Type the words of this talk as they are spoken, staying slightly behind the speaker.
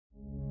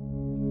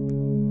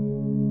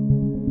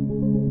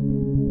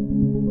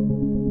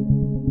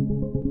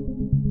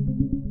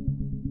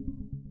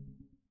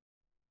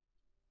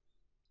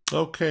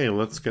Okay,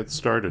 let's get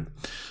started.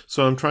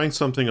 So I'm trying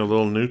something a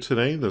little new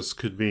today. This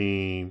could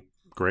be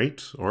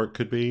great or it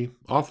could be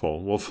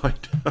awful. We'll find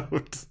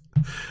out.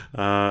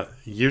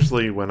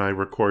 Usually when I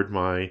record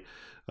my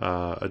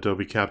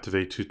Adobe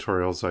Captivate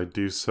tutorials, I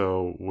do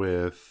so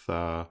with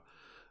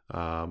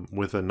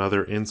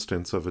another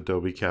instance of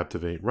Adobe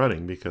Captivate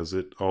running because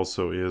it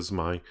also is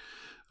my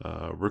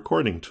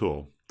recording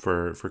tool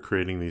for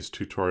creating these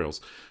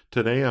tutorials.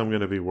 Today I'm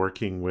going to be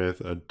working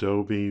with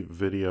Adobe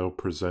Video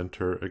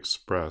Presenter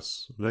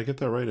Express. Did I get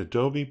that right?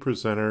 Adobe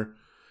Presenter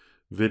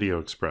Video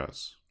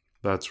Express.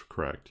 That's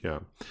correct, yeah.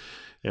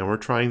 And we're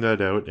trying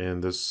that out,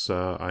 and this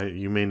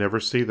you may never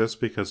see this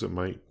because it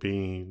might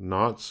be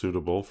not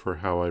suitable for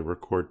how I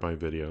record my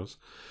videos.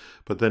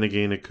 But then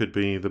again, it could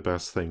be the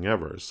best thing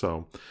ever.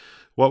 So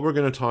what we're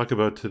going to talk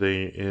about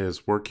today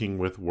is working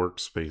with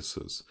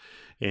workspaces,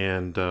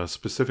 and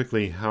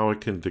specifically how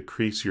it can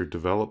decrease your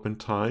development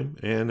time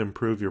and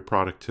improve your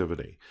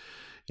productivity.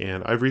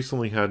 And I've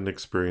recently had an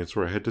experience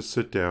where I had to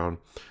sit down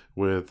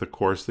with the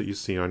course that you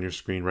see on your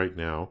screen right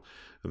now.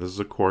 And this is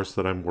a course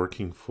that I'm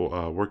working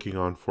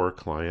on for a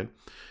client.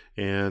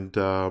 And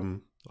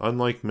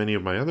unlike many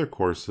of my other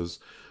courses,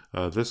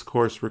 this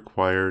course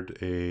required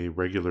a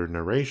regular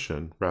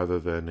narration rather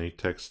than a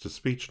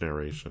text-to-speech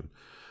narration,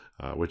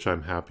 which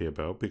I'm happy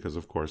about because,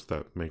 of course,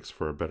 that makes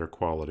for a better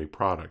quality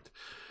product.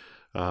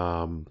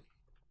 So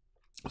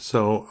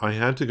I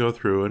had to go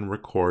through and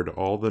record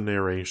all the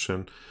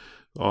narration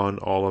on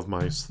all of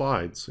my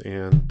slides,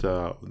 and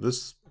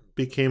this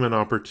became an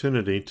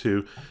opportunity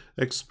to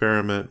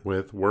experiment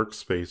with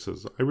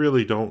workspaces. I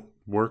really don't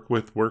work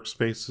with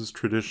workspaces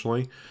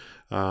traditionally,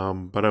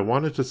 but I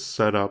wanted to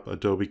set up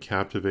Adobe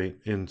Captivate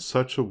in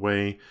such a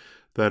way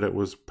that it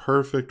was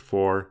perfect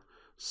for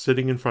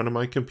sitting in front of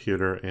my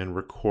computer and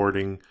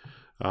recording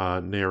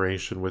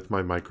narration with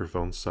my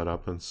microphone set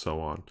up and so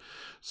on.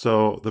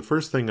 So the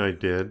first thing I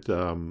did,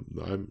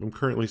 I'm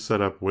currently set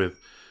up with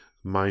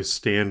my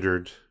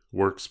standard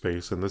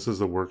workspace, and this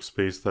is a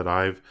workspace that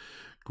I've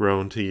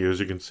grown to use.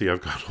 You can see I've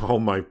got all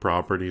my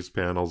properties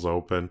panels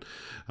open.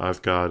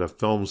 I've got a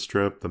film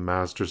strip, the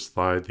master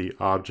slide, the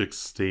object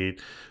state,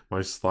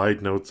 my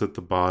slide notes at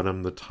the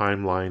bottom, the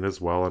timeline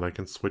as well, and I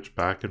can switch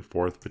back and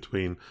forth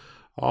between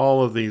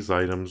all of these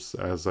items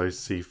as I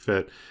see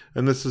fit.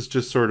 And this is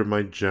just sort of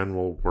my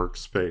general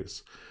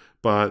workspace.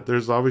 But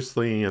there's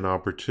obviously an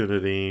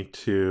opportunity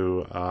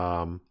to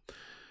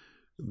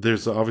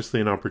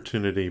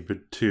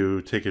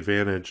take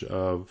advantage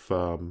of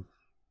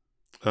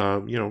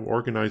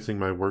organizing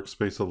my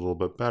workspace a little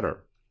bit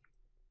better.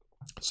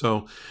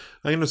 So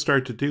I'm going to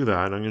start to do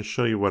that. I'm going to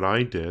show you what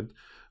I did.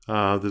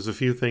 There's a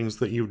few things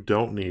that you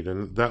don't need,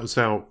 and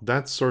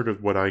that's sort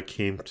of what I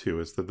came to,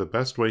 is that the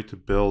best way to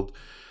build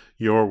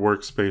your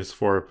workspace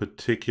for a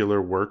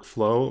particular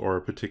workflow or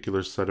a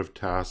particular set of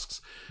tasks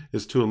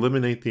is to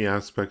eliminate the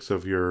aspects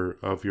of your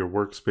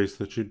workspace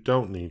that you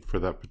don't need for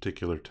that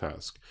particular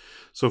task.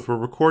 So for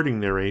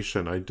recording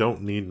narration, I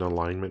don't need an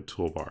alignment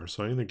toolbar,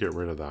 so I'm going to get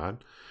rid of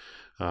that.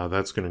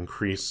 That's going to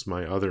increase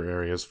my other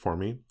areas for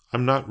me.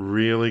 I'm not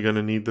really going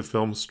to need the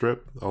film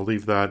strip. I'll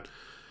leave that.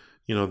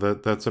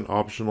 That's an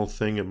optional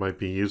thing. It might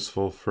be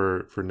useful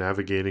for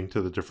navigating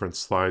to the different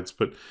slides,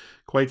 but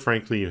quite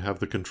frankly, you have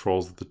the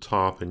controls at the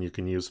top and you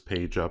can use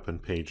page up and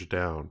page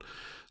down.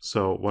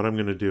 So what I'm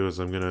going to do is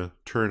I'm going to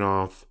turn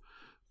off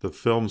the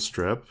film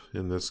strip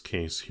in this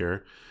case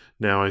here.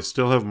 Now I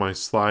still have my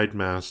slide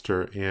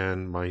master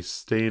and my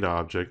state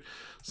object.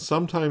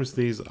 Sometimes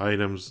these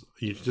items,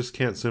 you just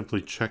can't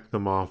simply check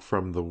them off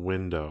from the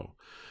window.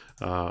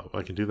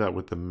 I can do that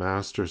with the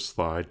master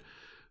slide.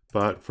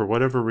 But for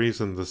whatever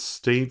reason, the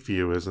state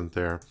view isn't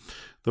there.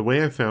 The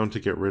way I found to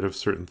get rid of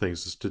certain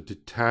things is to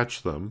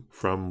detach them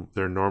from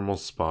their normal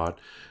spot,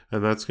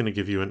 and that's going to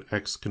give you an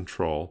X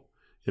control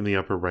in the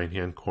upper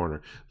right-hand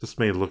corner. This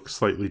may look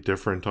slightly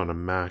different on a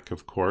Mac,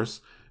 of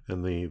course,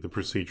 and the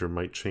procedure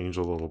might change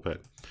a little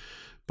bit.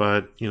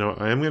 But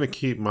I am going to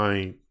keep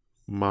my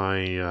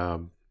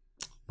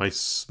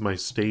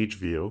stage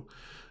view,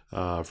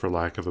 for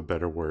lack of a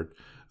better word.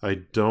 I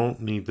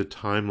don't need the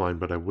timeline,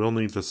 but I will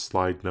need the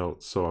slide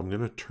notes. So I'm going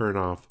to turn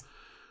off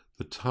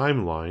the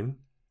timeline,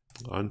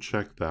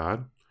 uncheck that.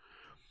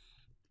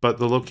 But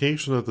the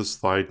location of the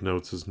slide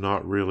notes is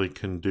not really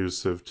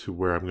conducive to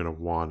where I'm going to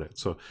want it.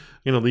 So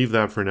I'm going to leave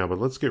that for now, but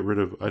let's get rid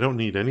of, I don't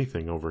need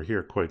anything over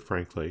here, quite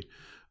frankly.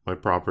 My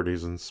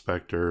properties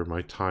inspector,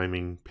 my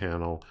timing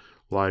panel,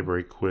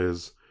 library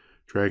quiz,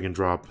 drag and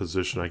drop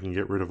position, I can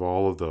get rid of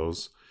all of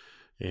those.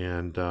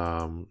 And,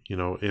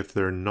 if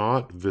they're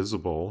not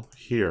visible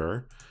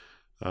here,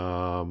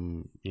 as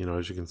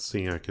you can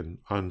see, I can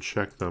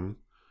uncheck them.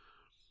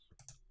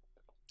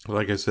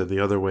 Like I said,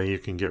 the other way you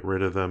can get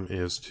rid of them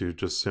is to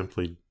just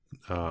simply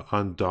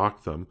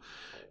undock them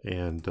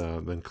and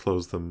then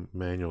close them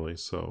manually.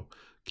 So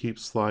keep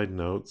slide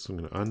notes. I'm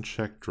going to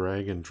uncheck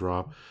drag and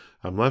drop.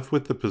 I'm left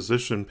with the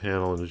position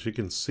panel, and as you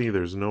can see,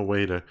 there's no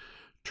way to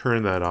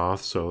turn that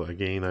off. So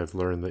again, I've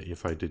learned that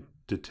if I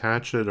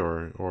detach it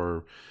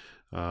or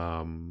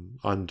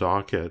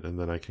undock it, and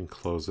then I can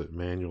close it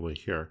manually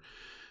here.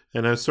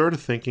 And I was sort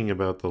of thinking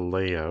about the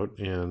layout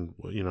and,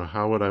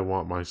 how would I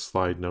want my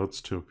slide notes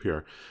to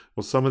appear?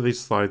 Well, some of these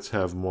slides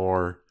have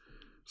more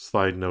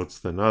slide notes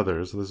than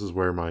others. This is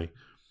where my,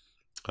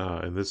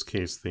 in this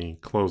case, the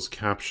closed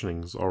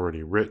captioning is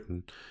already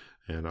written,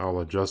 and I'll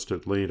adjust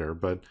it later.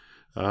 But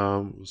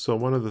so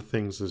one of the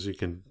things is you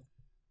can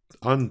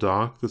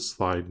undock the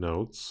slide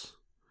notes.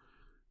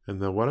 And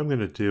then what I'm going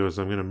to do is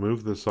I'm going to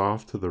move this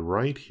off to the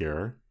right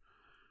here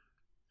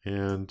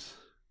and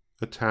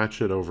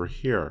attach it over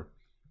here.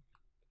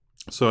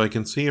 So I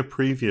can see a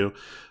preview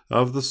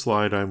of the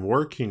slide I'm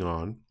working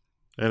on,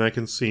 and I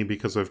can see,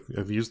 because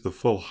I've used the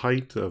full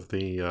height of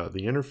the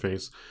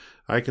interface,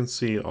 I can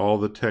see all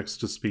the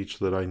text-to-speech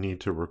that I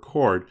need to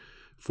record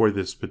for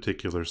this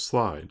particular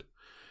slide.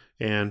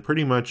 And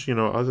pretty much,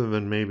 other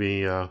than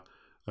maybe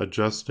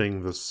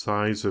adjusting the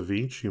size of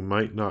each, you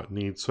might not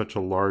need such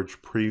a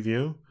large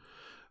preview.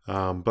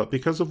 But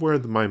because of where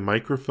my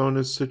microphone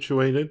is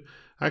situated,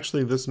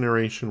 actually this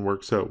narration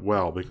works out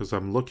well because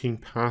I'm looking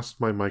past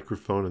my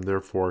microphone, and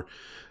therefore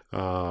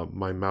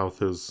my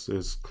mouth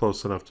is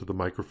close enough to the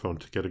microphone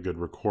to get a good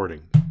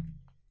recording.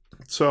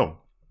 So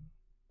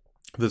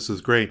this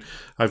is great.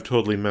 I've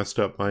totally messed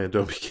up my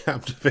Adobe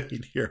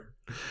Captivate here.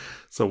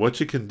 So what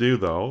you can do,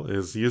 though,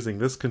 is using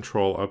this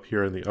control up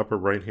here in the upper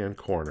right hand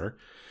corner,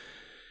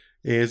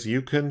 is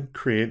you can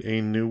create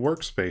a new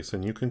workspace,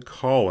 and you can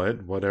call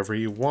it whatever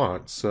you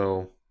want.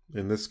 So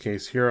in this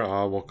case here,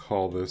 I will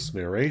call this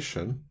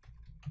narration.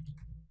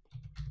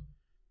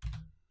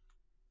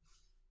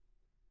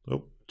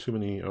 Oh, too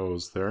many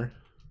O's there.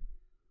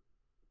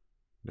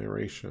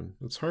 Narration.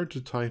 It's hard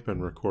to type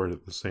and record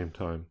at the same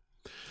time.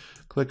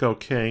 Click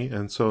OK,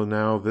 and so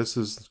now this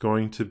is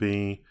going to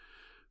be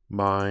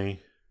my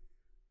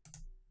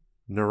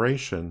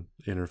narration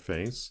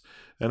interface,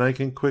 and I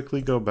can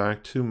quickly go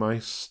back to my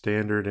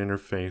standard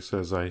interface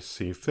as I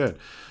see fit.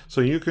 So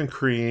you can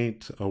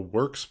create a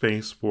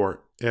workspace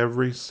for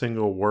every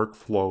single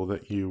workflow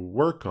that you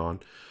work on.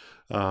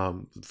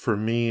 For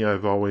me,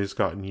 I've always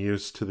gotten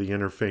used to the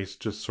interface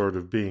just sort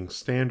of being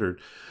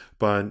standard,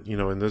 but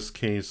in this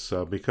case,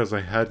 because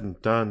I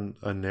hadn't done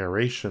a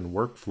narration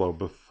workflow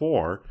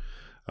before,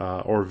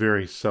 or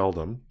very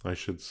seldom, I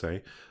should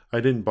say, I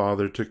didn't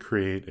bother to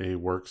create a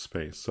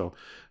workspace. So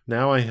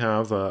now I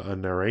have a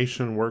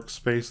narration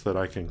workspace that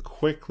I can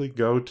quickly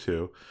go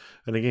to.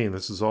 And again,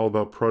 this is all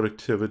about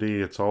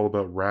productivity. It's all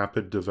about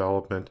rapid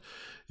development.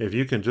 If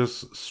you can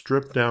just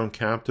strip down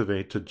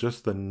Captivate to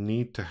just the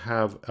need to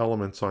have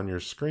elements on your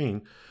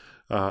screen,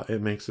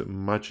 it makes it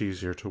much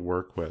easier to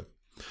work with.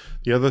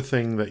 The other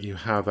thing that you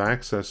have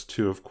access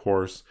to, of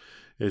course,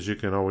 is you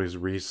can always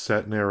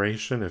reset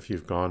narration if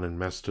you've gone and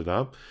messed it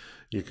up.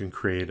 You can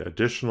create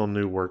additional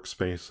new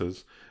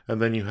workspaces,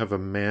 and then you have a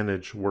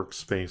manage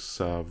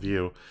workspace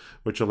view,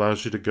 which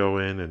allows you to go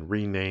in and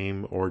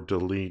rename or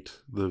delete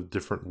the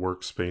different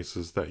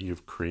workspaces that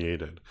you've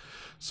created.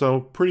 So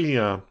pretty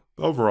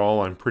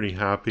overall, I'm pretty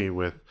happy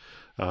with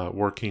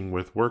working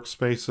with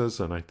workspaces,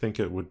 and I think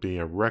it would be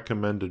a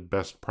recommended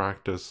best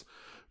practice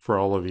for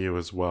all of you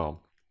as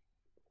well.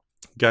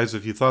 Guys,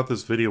 if you thought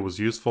this video was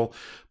useful,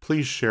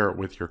 please share it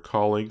with your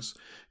colleagues.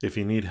 If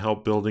you need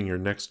help building your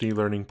next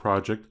e-learning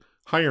project,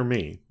 hire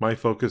me. My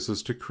focus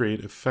is to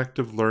create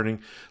effective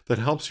learning that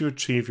helps you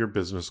achieve your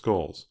business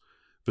goals.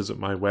 Visit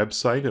my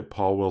website at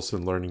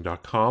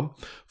paulwilsonlearning.com.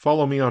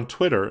 Follow me on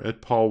Twitter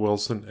at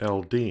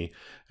paulwilsonld.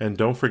 And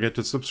don't forget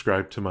to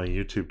subscribe to my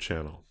YouTube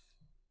channel.